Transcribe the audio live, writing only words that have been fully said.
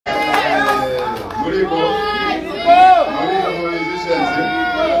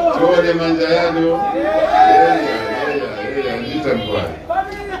Mwache manjayano.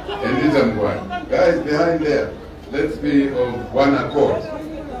 Guys behind there, let's be of one accord.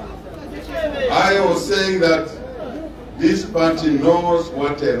 I was saying that this party knows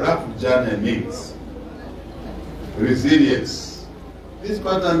what a rough journey means. Resilience. This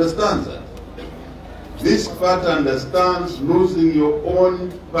party understands that. This party understands losing your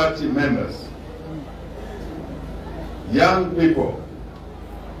own party members. Young people.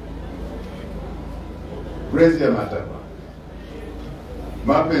 Gracia Mataba,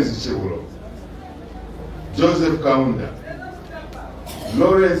 Mapenzi Chewulo, Joseph Kaunda,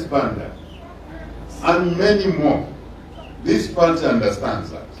 Lawrence Banda, and many more. This party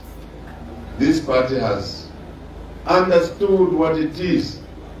understands that. This party has understood what it is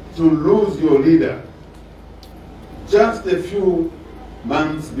to lose your leader just a few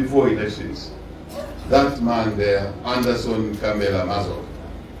months before elections. That man there, Anderson Kambela Mazoka.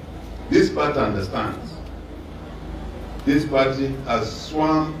 This party understands. This party has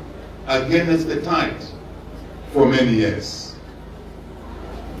swum against the tide for many years.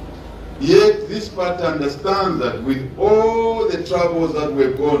 Yet this party understands that with all the troubles that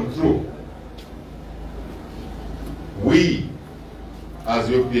we've gone through, we as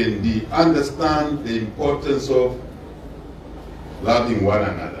UPND understand the importance of loving one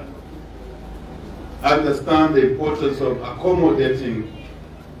another, understand the importance of accommodating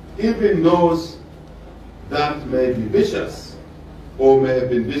even those that may be vicious or may have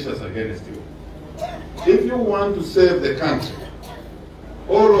been vicious against you. If you want to save the country,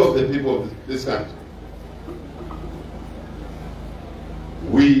 all of the people of this country,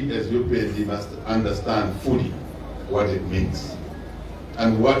 we as UPND must understand fully what it means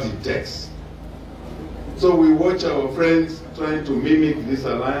and what it takes. So we watch our friends trying to mimic this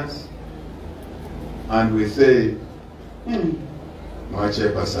alliance and we say,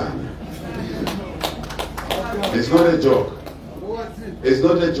 Mwachepa sana. It's not a joke. It's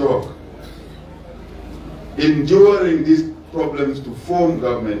not a joke. Enduring these problems to form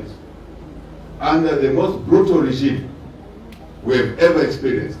government under the most brutal regime we've ever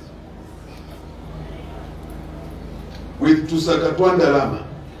experienced. With Lusaka Lama,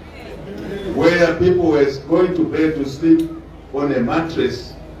 where people were going to bed to sleep on a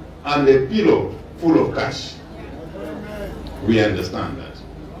mattress and a pillow full of cash. We understand that.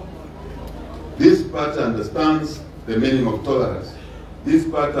 This party understands the meaning of tolerance. This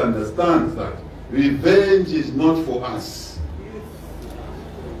party understands that revenge is not for us.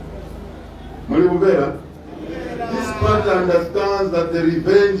 This party understands that the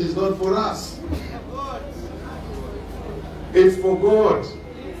revenge is not for us. It's for God.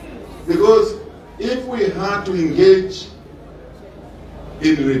 Because if we had to engage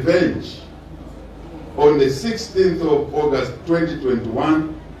in revenge on the 16th of August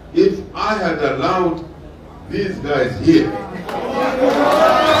 2021, if I had allowed these guys here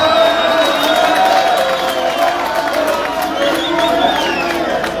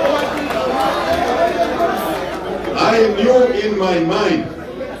I knew in my mind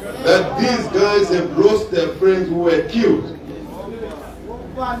that these guys have lost their friends who were killed.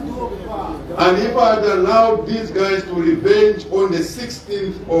 And if I had allowed these guys to revenge on the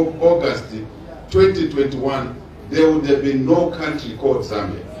 16th of August 2021, there would have been no country called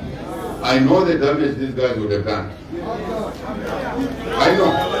Zambia. I know the damage these guys would have done. I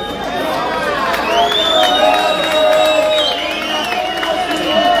know.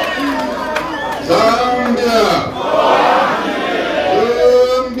 Zambia!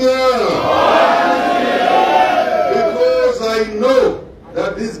 Because I know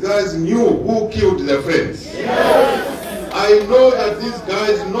that these guys knew who killed their friends. Yes. I know that these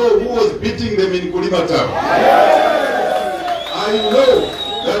guys know who was beating them in Kulima Town. Yes. I know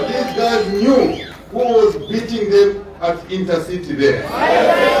that these guys knew who was beating them at Intercity there.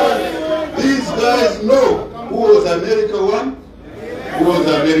 Yes. These guys know who was America 1, who was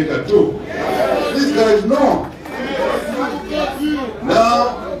America 2. Yes. These guys know.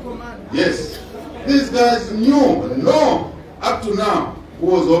 Now, yes, these guys know up to now who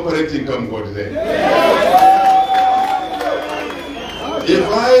was operating Kamgod there. If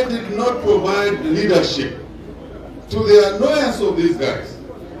I did not provide leadership to the annoyance of these guys,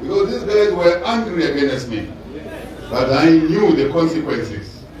 because these guys were angry against me, but I knew the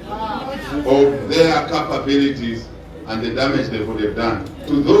consequences of their capabilities and the damage they would have done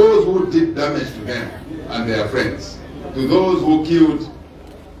to those who did damage to them and their friends, to those who killed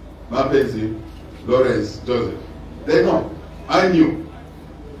Mapenzi, Lawrence, Joseph. They know. I knew.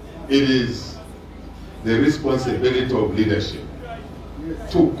 It is the responsibility of leadership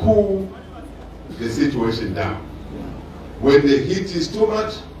to cool the situation down. When the heat is too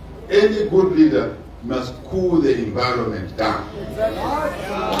much, any good leader must cool the environment down.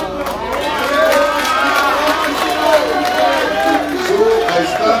 So I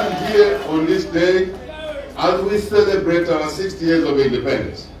stand here on this day as we celebrate our 60 years of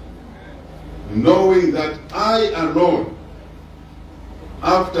independence, knowing that I alone,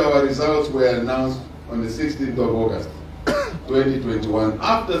 after our results were announced on the 16th of August, 2021,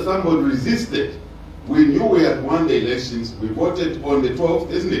 after somebody resisted, we knew we had won the elections. We voted on the 12th,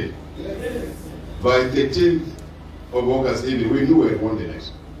 isn't it? Yes. By 13th of August even, we knew we had won the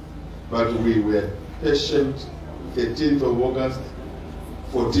election. But we were patient. 13th of August,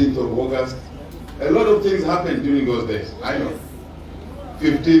 14th of August. A lot of things happened during those days, I know.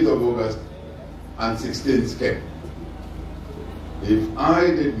 15th of August and 16th came. If I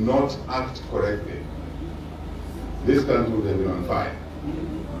did not act correctly, this country would have been on fire.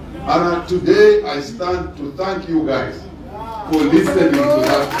 And today I stand to thank you guys for listening to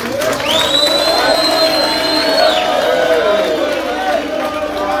that.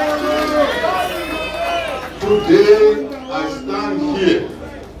 Today I stand here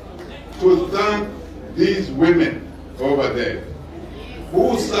to thank these women over there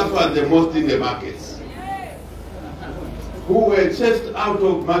who suffered the most in the markets, who were chased out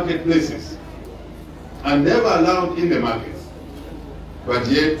of marketplaces and never allowed in the markets. But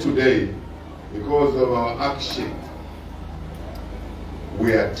yet today, because of our action,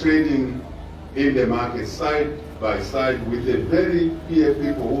 we are trading in the market side by side with the very peer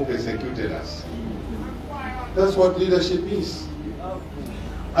people who persecuted us. That's what leadership is.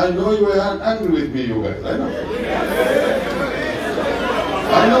 I know you are angry with me, you guys. I know.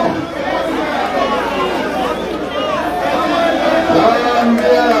 I know.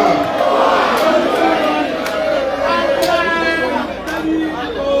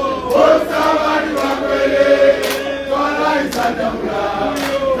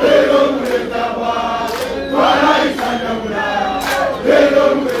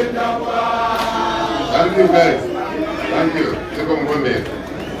 Thank you guys. Thank you.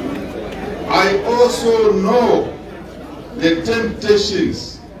 I also know the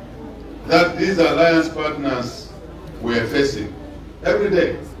temptations that these alliance partners were facing every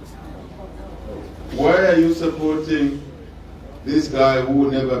day. Why are you supporting this guy who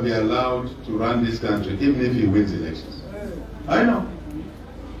will never be allowed to run this country, even if he wins elections? I know.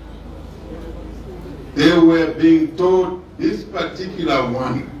 They were being told this particular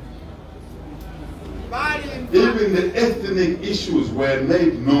one. Even the ethnic issues were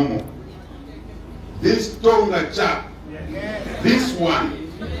made normal. This Tonga chap, this one,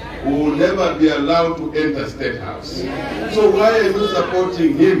 will never be allowed to enter State House. So why are you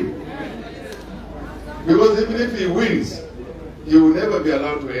supporting him? Because even if he wins, he will never be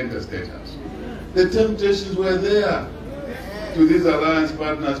allowed to enter State House. The temptations were there to these alliance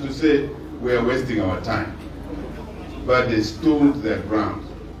partners to say, we are wasting our time. But they stood their ground.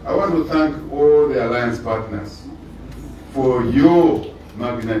 I want to thank all the alliance partners for your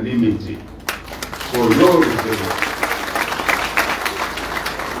magnanimity, for your resilience.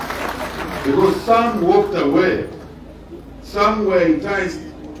 Because some walked away, some were enticed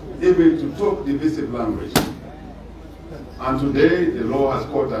even to talk divisive language. And today the law has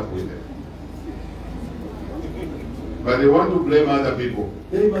caught up with them. But they want to blame other people.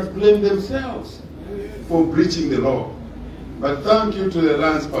 They must blame themselves for breaching the law. But thank you to the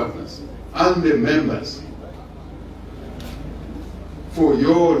alliance partners and the members for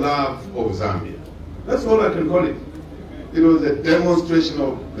your love of Zambia. That's all I can call it. It was a demonstration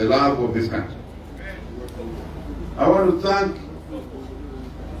of the love of this country. I want to thank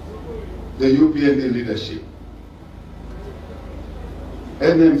the UPND leadership,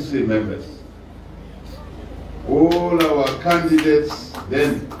 NMC members, all our candidates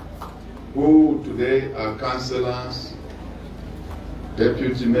then, who today are councillors,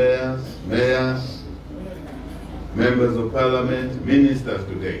 deputy mayors, mayors, members of parliament, ministers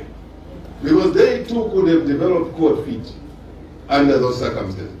today. Because they too could have developed cold feet under those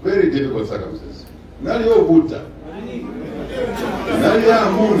circumstances, very difficult circumstances. Naliyo buta, naliyo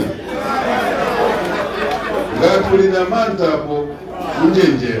amuna, ngatulina manta hapo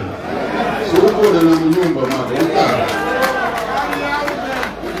unjenjera, suko na mnyumba mako utara.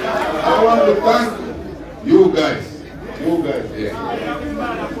 I want to thank you guys here,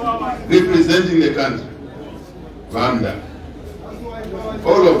 representing the country, Vanda,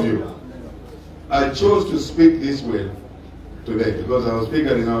 all of you. I chose to speak this way today because I was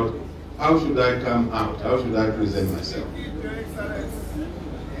figuring out how should I come out, how should I present myself.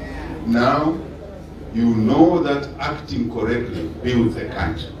 Now, you know that acting correctly builds a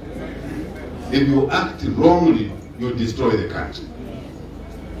country. If you act wrongly, you destroy the country.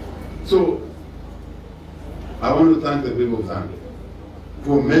 So, I want to thank the people of Zambia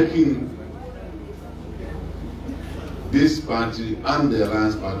for making this party and the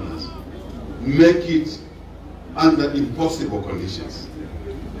alliance partners make it under impossible conditions.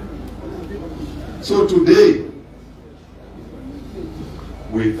 So today,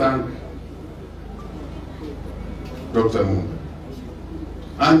 we thank Dr. MUMBA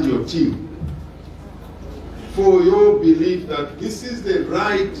and your team for your belief that this is the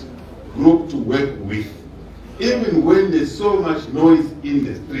right group to work with, even when there's so much noise in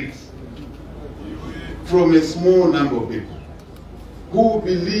the streets from a small number of people who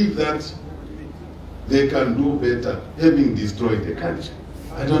believe that they can do better having destroyed the country.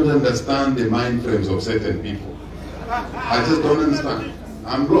 I don't understand the mind frames of certain people. I just don't understand.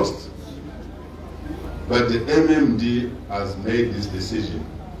 I'm lost. But the MMD has made this decision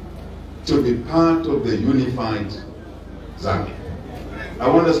to be part of the unified Zambia. I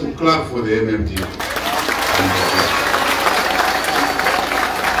want us to clap for the MMD.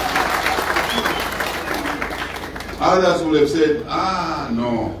 Others will have said,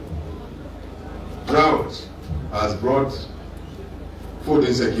 no. Drought has brought food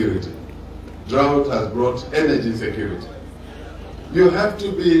insecurity. Drought has brought energy insecurity. You have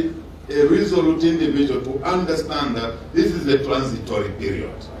to be a resolute individual to understand that this is a transitory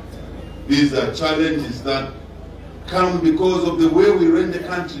period. These are challenges that come because of the way we ran the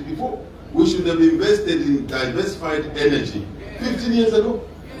country before. We should have invested in diversified energy 15 years ago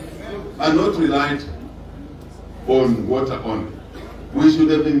and not relied on water only. We should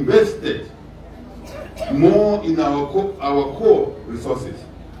have invested more in our core resources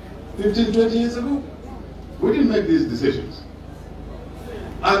 15, 20 years ago. We didn't make these decisions.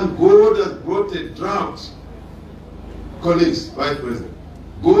 And God has brought a drought. Colleagues, Vice President,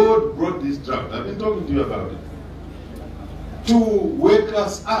 God brought this drought. I've been talking to you about it. To wake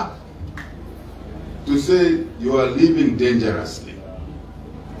us up. To say you are living dangerously.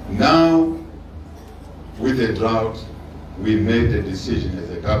 Now, with a drought, we made a decision as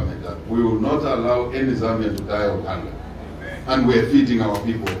a government that we will not allow any Zambian to die of hunger. And we're feeding our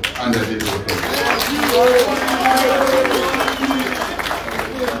people under the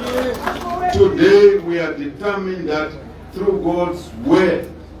Today we are determined that through God's ways,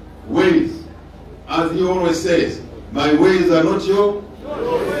 as he always says, my ways are not your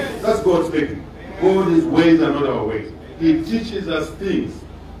ways. That's God speaking. God's ways are not our ways. He teaches us things.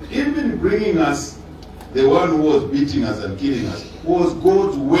 Even bringing us, the one who was beating us and killing us, was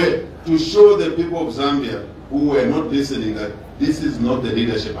God's way to show the people of Zambia who were not listening that this is not the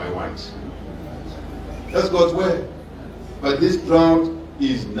leadership I want. That's God's way. But this drought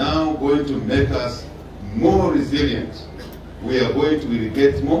is now going to make us more resilient. We are going to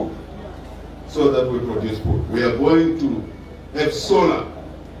irrigate more so that we produce food. We are going to have solar,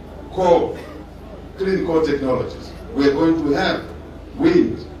 coal, clean coal technologies. We are going to have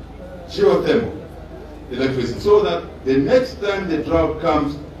wind, geothermal, electricity, so that the next time the drought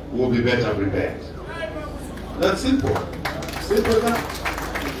comes, we'll be better prepared. That's simple. Simple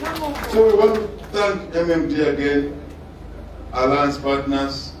enough. So we want to thank MMD again, Alliance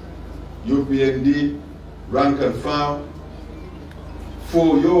partners, UPND, rank and file,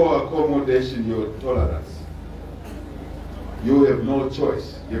 for your accommodation, your tolerance. You have no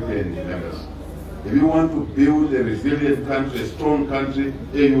choice, UPND members. If you want to build a resilient country, a strong country,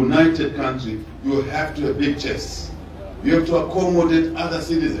 a united country, you have to have big chests. You have to accommodate other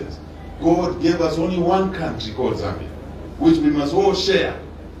citizens. God gave us only one country called Zambia, which we must all share.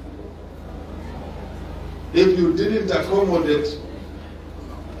 If you didn't accommodate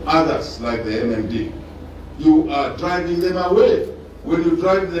others like the MMD, you are driving them away. When you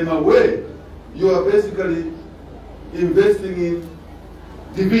drive them away, you are basically investing in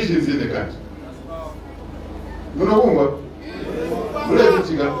divisions in the country. If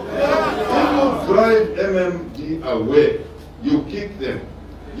you drive MMD away, you kick them,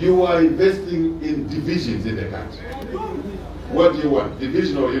 you are investing in divisions in the country. What do you want?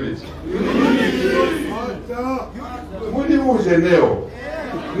 Division or unity? Muli ujeneo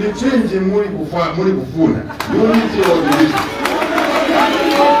ni change muli kufuna. Unity or division?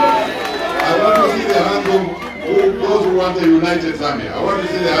 I want to see the hands of those who want a united Zambia. I want to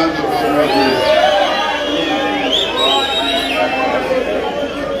see the hands of those who want to.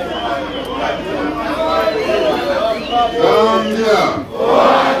 Zambia.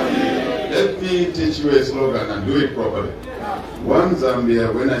 Let me teach you a slogan and do it properly. One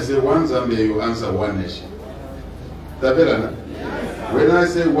Zambia, when I say one Zambia, you answer one nation. When I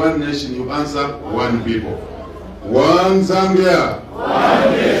say one nation, you answer one people. One Zambia.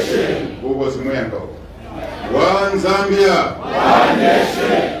 One nation. One Zambia. One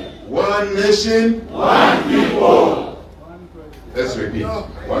nation. one nation, one people. Let's repeat.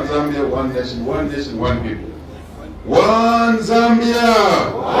 One Zambia, one nation, one people. One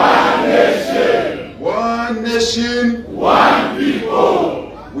Zambia, One nation, one nation, one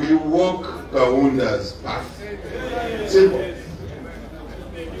people. we walk Kaunda's path. Simple.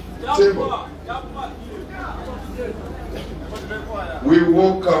 Simple. We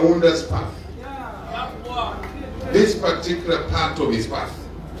walk Kaunda's path. This particular part of his path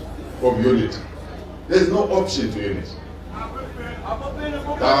of unity. There's no option to unity.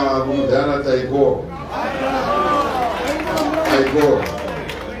 I go.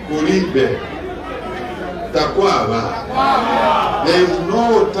 Kuribe. Takwaba. There is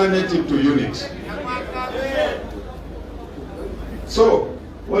no alternative to unity. So,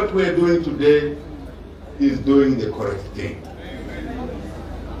 what we're doing today is doing the correct thing.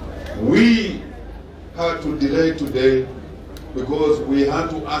 We had to delay today because we had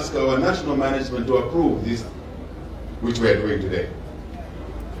to ask our national management to approve this, which we are doing today.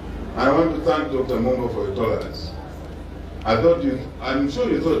 I want to thank Dr. MUMBA for your tolerance. I'm sure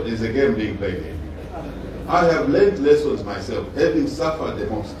you thought there's a game being played here. I have learned lessons myself, having suffered the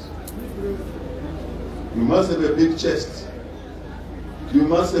most. You must have a big chest. You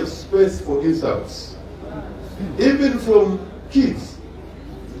must have space for insults. Even from kids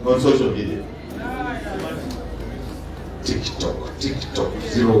on social media. TikTok,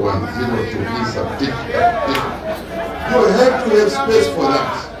 0102, insult, TikTok. You have to have space for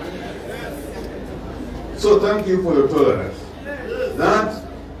that. So thank you for your tolerance. That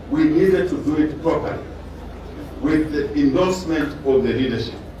we needed to do it properly with the endorsement of the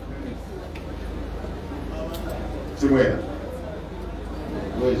leadership. Chumwena.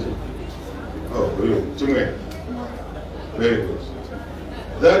 Where is it? Oh, really? Chumwena. Very good.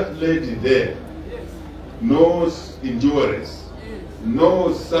 That lady there knows endurance,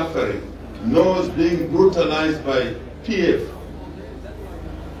 knows suffering, knows being brutalized by PF.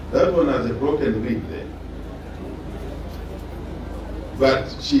 That one has a broken rib there.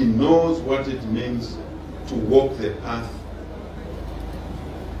 But she knows what it means to walk the path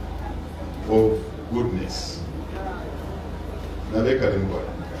of goodness. They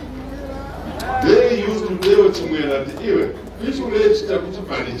used to tell Chumwena that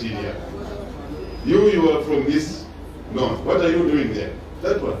you are from this north. What are you doing there?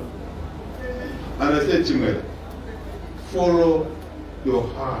 That one. And I said, Chumwena, follow your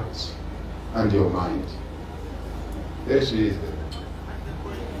heart and your mind. There she is there.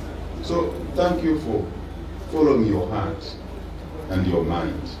 So thank you for following your heart and your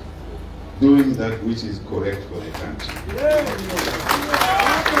mind, doing that which is correct for the country.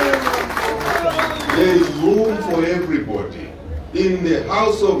 There is room for everybody. In the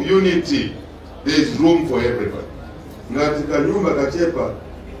house of unity, there is room for everybody. Ngatika nyumba kachepa,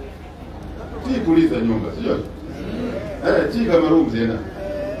 kuliza nyumba, sio? Tika maroom zena.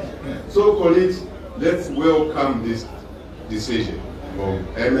 So colleagues, let's welcome this decision of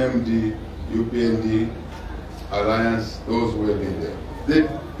MMD, UPND Alliance, those who have been there.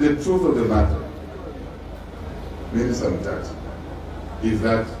 The truth of the matter, Minister Mutati, is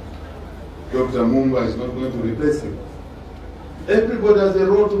that Dr. MUMBA is not going to replace him. Everybody has a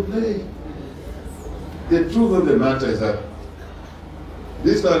role to play. The truth of the matter is that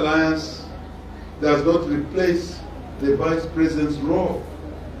this alliance does not replace the Vice President's role,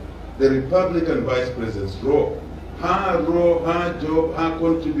 the Republican Vice President's role. Her role, her job, her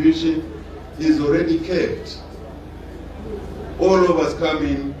contribution is already kept. All of us come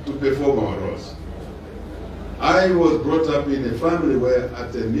in to perform our roles. I was brought up in a family where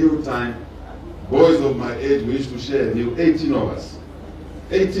at a meal time, boys of my age, we used to share a meal, 18 of us.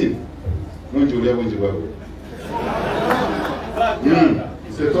 18. It's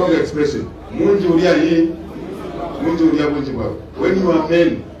a strong expression. When you are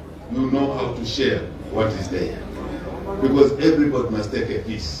men, you know how to share what is there. Because everybody must take a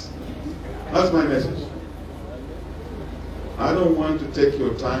piece. That's my message. I don't want to take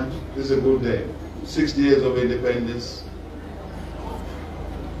your time. This is a good day. 60 years of independence.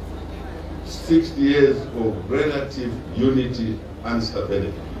 60 years of relative unity and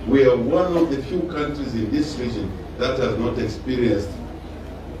stability. We are one of the few countries in this region that has not experienced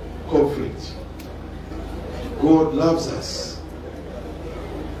conflict. God loves us.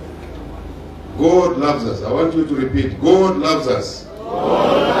 God loves us. I want you to repeat, God loves us.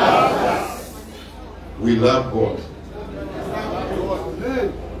 God loves us. We love God.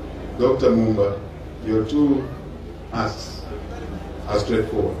 Dr. MUMBA, your two asks are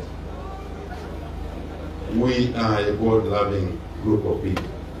straightforward. We are a God-loving group of people.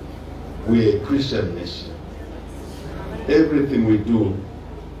 We are a Christian nation. Everything we do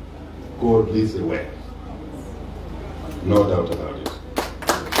God leads the way. No doubt about it.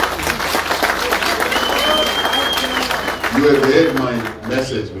 You have heard my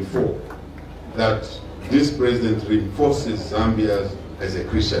message before that this president reinforces Zambia as a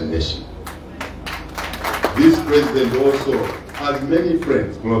Christian nation. This president also has many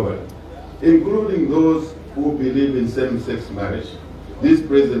friends globally, including those who believe in same-sex marriage. This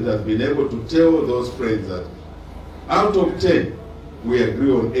president has been able to tell those friends that out of 10, we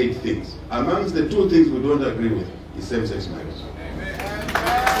agree on 8 things. Amongst the 2 things we don't agree with is same-sex marriage.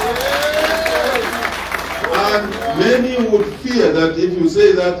 And many would fear that if you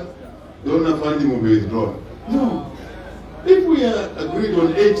say that, donor funding will be withdrawn. No. If we are agreed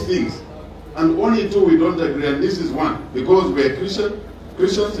on 8 things, and only 2 we don't agree, and this is 1, because we are Christians,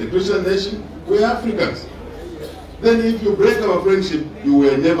 a Christian nation, we are Africans. Then if you break our friendship, you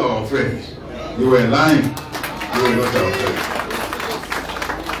were never our friend. You were lying. You were not our friend.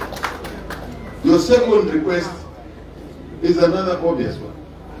 Your second request is another obvious one.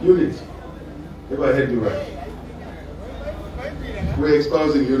 Unity. If I heard you right. We're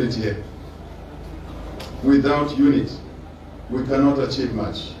espousing unity here. Without unity, we cannot achieve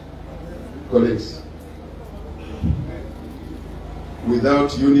much. Colleagues,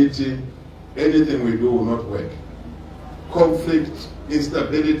 without unity, anything we do will not work. Conflict,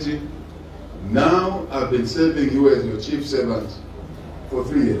 instability. Now I've been serving you as your chief servant for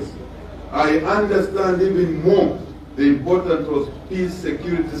 3 years. I understand even more the importance of peace,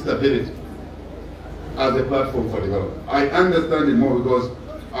 security, stability as a platform for development. I understand it more because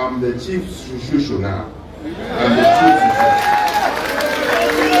I'm the chief shushu now. I'm the chief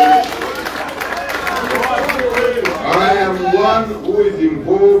I am one who is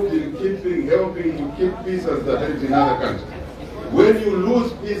involved in helping to keep peace and stability in other countries. When you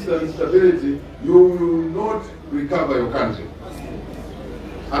lose peace and stability, you will not recover your country.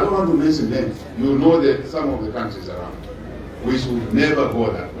 I don't want to mention names. You know that some of the countries around. We should never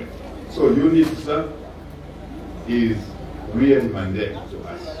go that way. So unity, sir, is real mandate to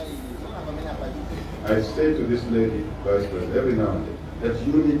us. I say to this lady, Vice President, every now and then, that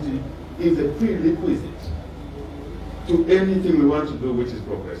unity is a prerequisite to anything we want to do which is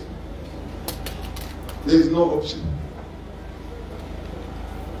progressive. There is no option.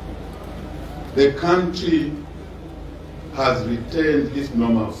 The country has retained its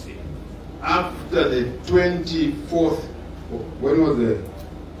normalcy. After the 24th, when was the,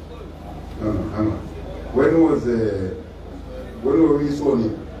 no, hang on. When were we sworn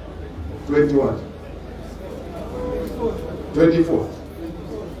in? 21? 24th.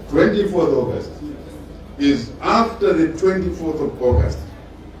 24th August is after the 24th of August.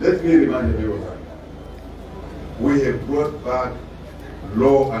 Let me remind everyone. We have brought back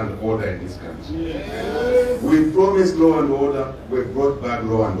law and order in this country. Yes. We promised law and order, we brought back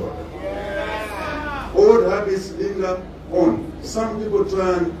law and order. Old habits linger on. Some people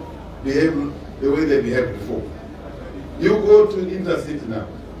try and behave the way they behaved before. You go to Intercity now.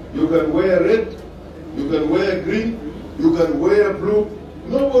 You can wear red, you can wear green, you can wear blue.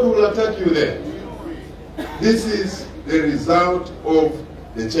 Nobody will attack you there. This is the result of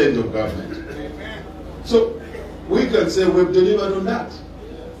the change of government. So we can say we've delivered on that.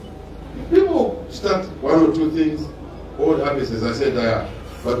 People start 1 or 2 things, old habits, as I said,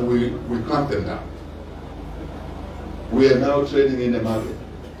 but we clamp them down. We are now trading in the market.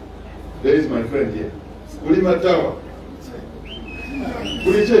 There is my friend here. Kulima Tower.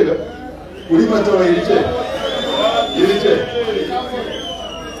 Kulichega? Kulima Tower ilichega? Ilichega?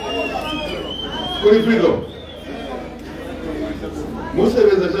 Kulipilo?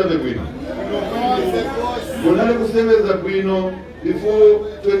 Musebeza chabe kwino. Munale kusebeza kwino before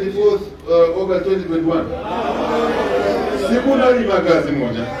 24th August 2021. Sikuna limakazi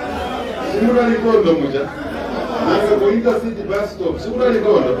moja. Sikuna likondo moja. Nanga ko Intercity bus stop. Sikuna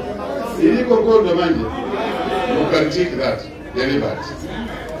likondo. Iliko kondo manje. You can take that. Delivered.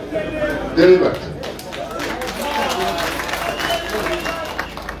 Delivered.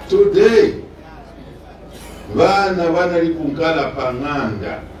 Today, vana vanalikunkala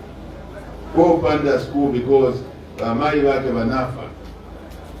panganda go panda school because amai vake vanafa.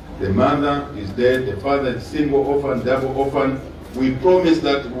 The mother is dead, the father is single orphan, double orphan. We promised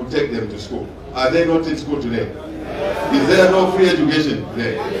that we'll take them to school. Are they not in school today? Is there no free education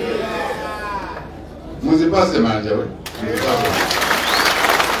today? Muzipase manja, we.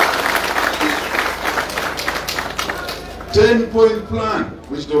 10-point plan,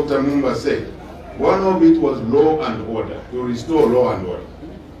 which Dr. MUMBA said. One of it was law and order, to restore law and order.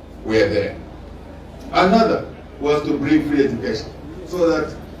 We are there. Another was to bring free education, so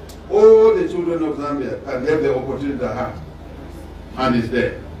that all the children of Zambia can have the opportunity to have, and it's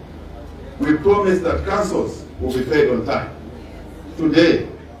there. We promised that councils will be paid on time. Today,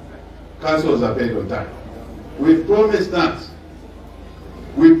 councils are paid on time. We promised that.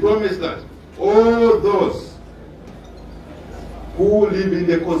 We promised that all those who live in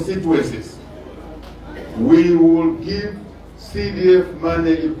the constituencies, we will give CDF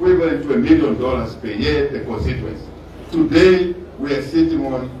money equivalent to $1 million per year per constituency. Today, we are sitting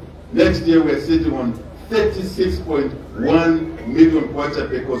on, next year we are sitting on 36.1 million kwacha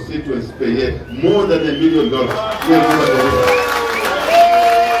per constituency per year, more than $1 million.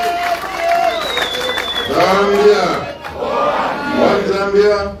 Zambia, one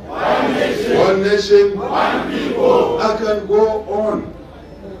Zambia, one nation, one people. I can go on.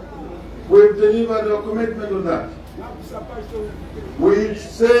 We've delivered our commitment on that. We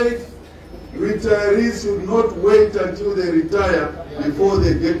said retirees should not wait until they retire before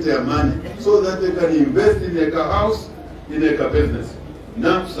they get their money, so that they can invest in a house, in a business.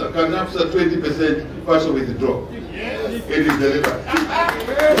 NAPSA, can NAPSA 20% partial withdraw. It is delivered.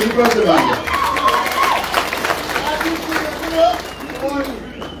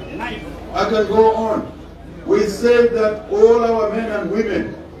 I can go on. We said that all our men and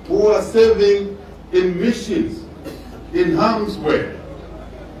women who are serving in missions in harm's way,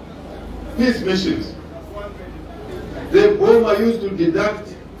 peace missions, the Boma used to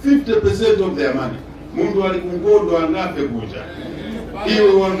deduct 50% of their money. Mundu alikungondo anafe kuja.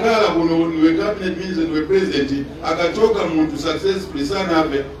 Iwe wankala kuno cabinet minister we president akachoka muntu successfully sana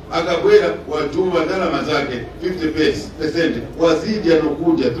ave akabwera watu wadala mazake 50% wazidi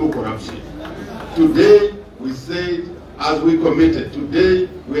anokuja through corruption. Today we said, as we committed, today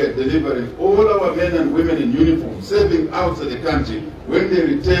we are delivering all our men and women in uniform serving outside the country. When they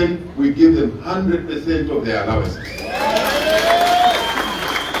return, we give them 100% of their allowances.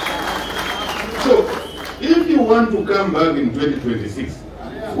 So, if you want to come back in 2026,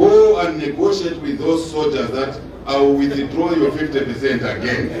 go and negotiate with those soldiers that I will withdraw your 50%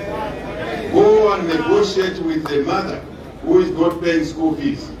 again. Go and negotiate with the mother who is not paying school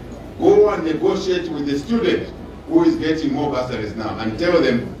fees. Go and negotiate with the student who is getting more bursaries now and tell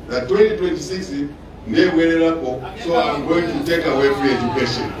them that 2026 so I'm going to take away free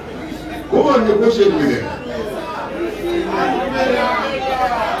education. Go and negotiate with them.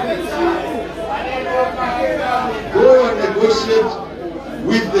 Go and negotiate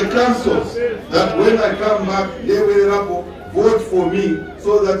with the councils that when I come back, they will vote for me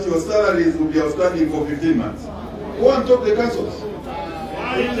so that your salaries will be outstanding for 15 months. Go and talk to the councils.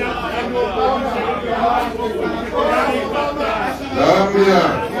 Zambia,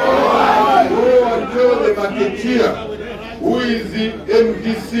 go and tell the marketeer who is the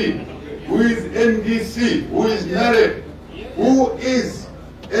MDC, who is NDC, who is NAREP, who is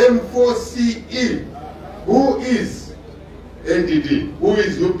M4CE, who is NDD, who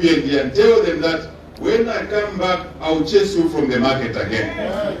is UPND, and tell them that when I come back, I'll chase you from the market again.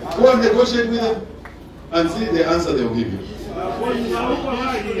 Go and negotiate with them and see the answer they will give you.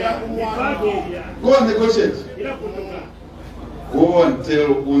 Go and negotiate. Go and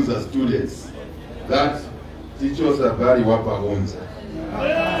tell UNZA students that teachers are very wapa UNZA.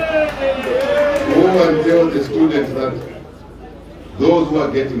 Go and tell the students that those who are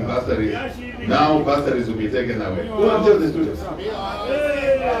getting bursaries, now bursaries will be taken away. Go and tell the students.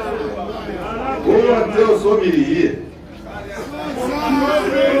 Go and tell so many here.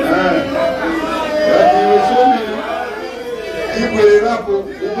 That you will so many.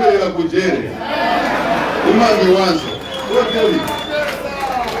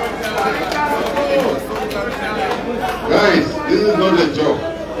 Guys, this is not a joke.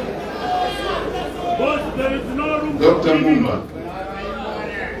 Dr. MUMBA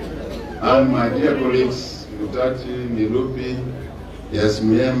and my dear colleagues, Mutati, Milupi,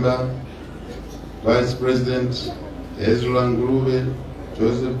 Yasmiemba, Vice President Ezra Ngurube,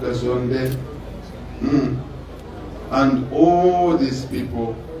 Joseph Kasonde, and all these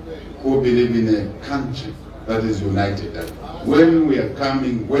people who believe in a country that is united. When we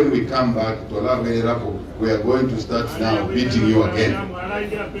come back to Olaveirapo, we are going to start now beating you again.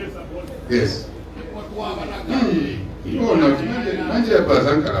 Yes.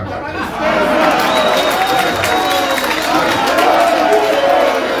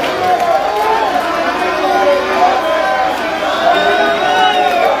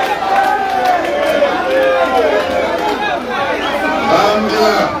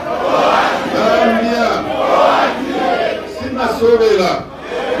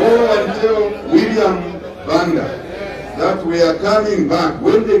 Go and tell William Banda that we are coming back.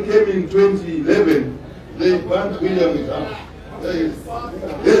 When they came in 2011, they banned William with us.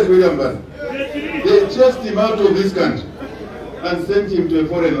 There's William Banda. They chased him out of this country and sent him to a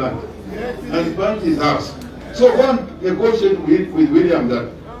foreign land. and burnt his house. So go and negotiate with William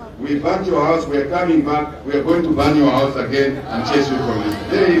that we burnt your house, we are coming back, we are going to burn your house again and chase you from this.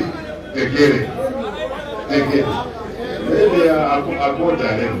 There is the Gere. The Gere. Maybe a quarter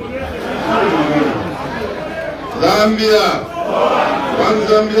then. Zambia. One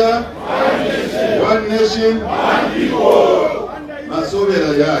Zambia. One nation. One people. Masobe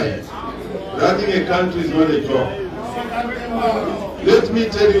Rayai. Running a country is not a job. Let me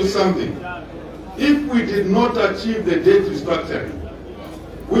tell you something. If we did not achieve the debt restructuring,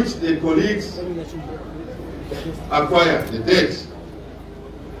 which the colleagues acquired, the debt,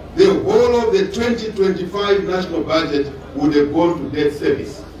 the whole of the 2025 national budget would have gone to debt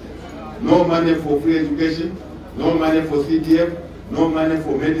service. No money for free education, no money for CDF, no money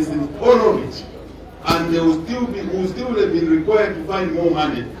for medicine, all of it. And they will still have been required to find more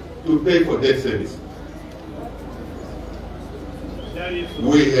money to pay for debt service.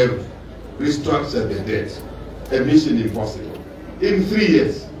 We have restructured the debt, a mission impossible, in 3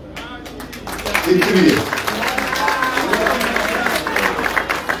 years. In 3 years.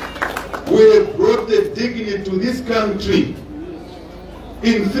 We have brought the dignity to this country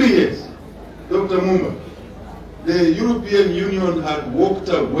in 3 years. Dr. MUMBA, the European Union had walked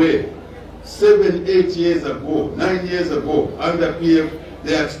away 7, 8 years ago, 9 years ago, under PF,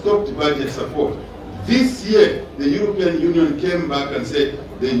 they had stopped budget support. This year, the European Union came back and said,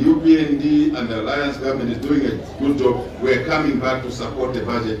 the UPND and the Alliance government is doing a good job. We're coming back to support the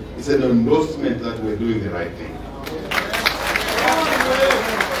budget. It's an endorsement that we're doing the right thing.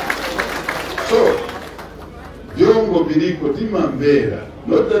 So, Diongo Biriko Timambera,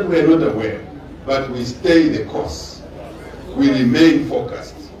 not that we're not aware, but we stay the course. We remain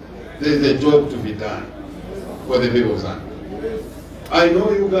focused. There's a job to be done for the people of Zambia. I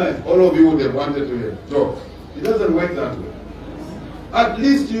know you guys, all of you would have wanted to have jobs. It doesn't work that way. At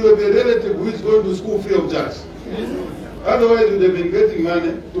least you have a relative who is going to school free of charge. Otherwise, you'd have been getting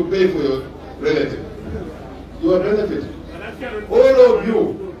money to pay for your relative. You are benefiting. All of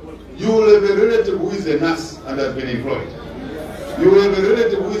you, you will have a relative who is a nurse and has been employed. You will have a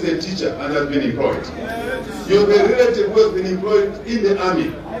relative who is a teacher and has been employed. You have a relative who has been employed in the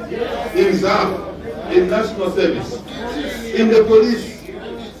army, in ZAM, in national service, in the police,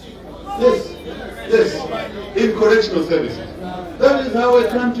 yes, yes, in correctional services. That is how a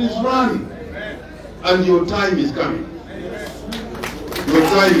country is run. And your time is coming. Your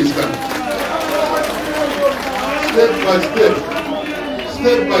time is coming. Step by step,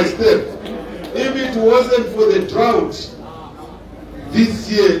 step by step. If it wasn't for the drought, this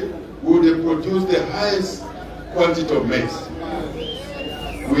year we would have produced the highest quantity of maize.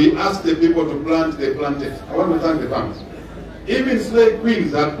 We asked the people to plant, they planted. I want to thank the farmers. Even slave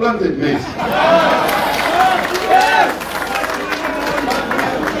queens had planted maize.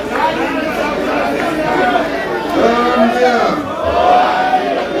 Zambia,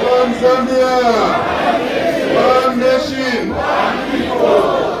 one Zambia, one nation,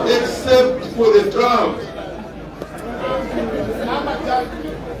 except for the drought.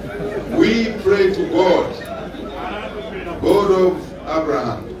 We pray to God, God of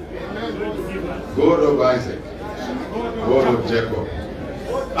Abraham, God of Isaac, God of Jacob,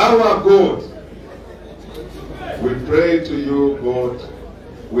 our God. We pray to you, God.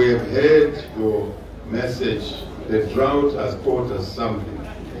 We have heard your message. The drought has taught us something.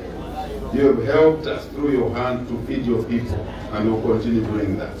 You have helped us through your hand to feed your people, and will continue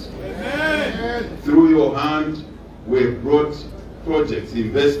doing that. Amen. Through your hand, we have brought projects,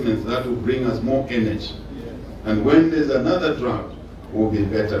 investments that will bring us more energy. And when there's another drought, we'll be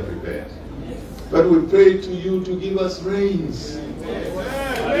better prepared. But we pray to you to give us rains. To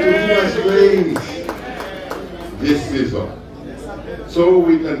give us rains this season, so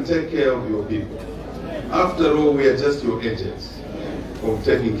we can take care of your people. After all, we are just your agents of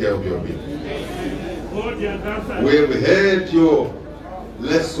taking care of your people. We have heard your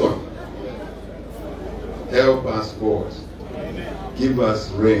lesson. Help us, God. Give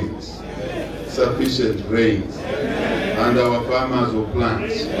us rains, sufficient rains, and our farmers will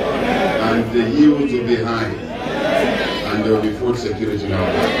plant, and the yields will be high, and there will be food security in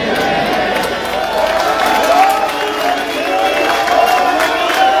our country.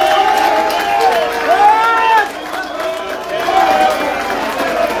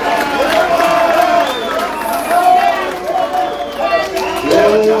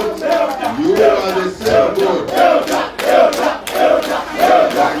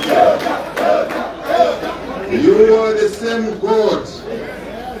 You are the same God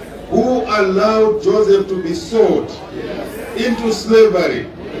who allowed Joseph to be sold into slavery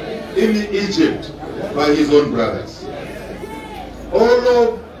in Egypt by his own brothers. All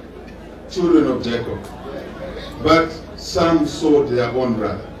of children of Jacob, but some sold their own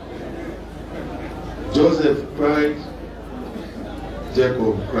brother. Joseph cried,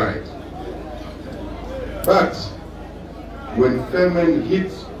 Jacob cried. But when famine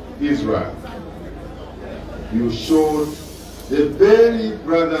hit Israel, you showed the very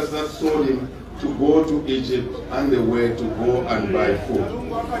brothers that sold him to go to Egypt and the way to go and buy food.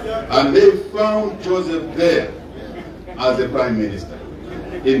 And they found Joseph there as the prime minister,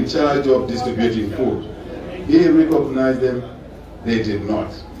 in charge of distributing food. He recognized them, they did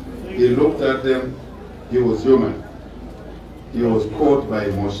not. He looked at them, he was human. He was caught by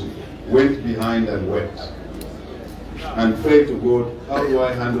emotion, went behind and wept, and prayed to God, how do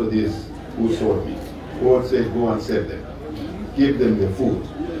I handle this who sold me? God said, go and save them. Give them the food.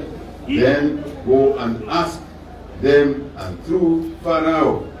 Then go and ask them and through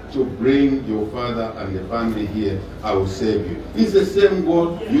Pharaoh to bring your father and the family here. I will save you. It's the same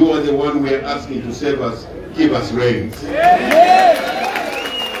God. You are the one we are asking to save us. Give us rains.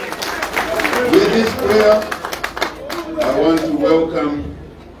 With this prayer, I want to welcome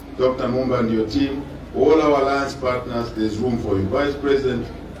Dr. MUMBA and your team, all our alliance partners. There's room for you. Vice President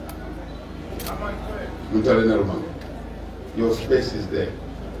Mutarenaruma, your space is there.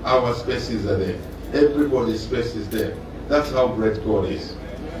 Our spaces are there. Everybody's space is there. That's how great God is.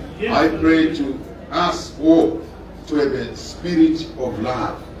 I pray to us all to have a spirit of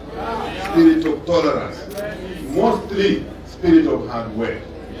love, spirit of tolerance, mostly spirit of hard work,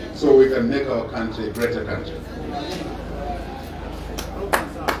 so we can make our country a greater country.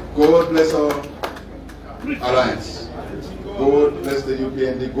 God bless our alliance. God bless the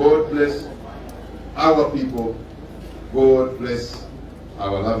UPND. God bless our people. God bless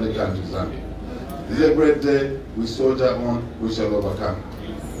our lovely country, Zambia. This is a great day. We soldier on, we shall overcome.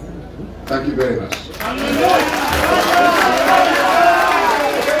 Thank you very much.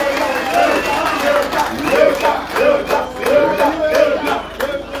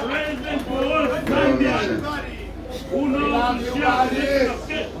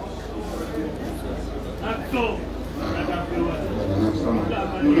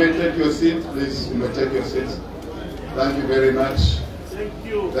 You may take your seat, please. You may take your seats. Thank you very much. Thank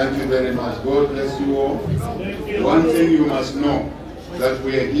you. Thank you very much. God bless you all. One thing you must know, that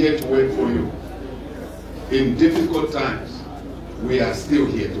we are here to wait for you. In difficult times, we are still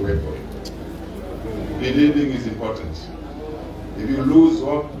here to wait for you. Believing is important. If you lose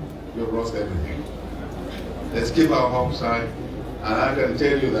hope, you've lost everything. Let's keep our hopes high, and I can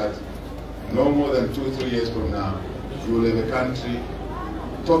tell you that no more than 2-3 years from now, you will have a country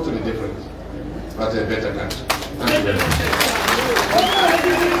totally different, but a better country. Thank you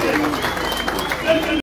very much.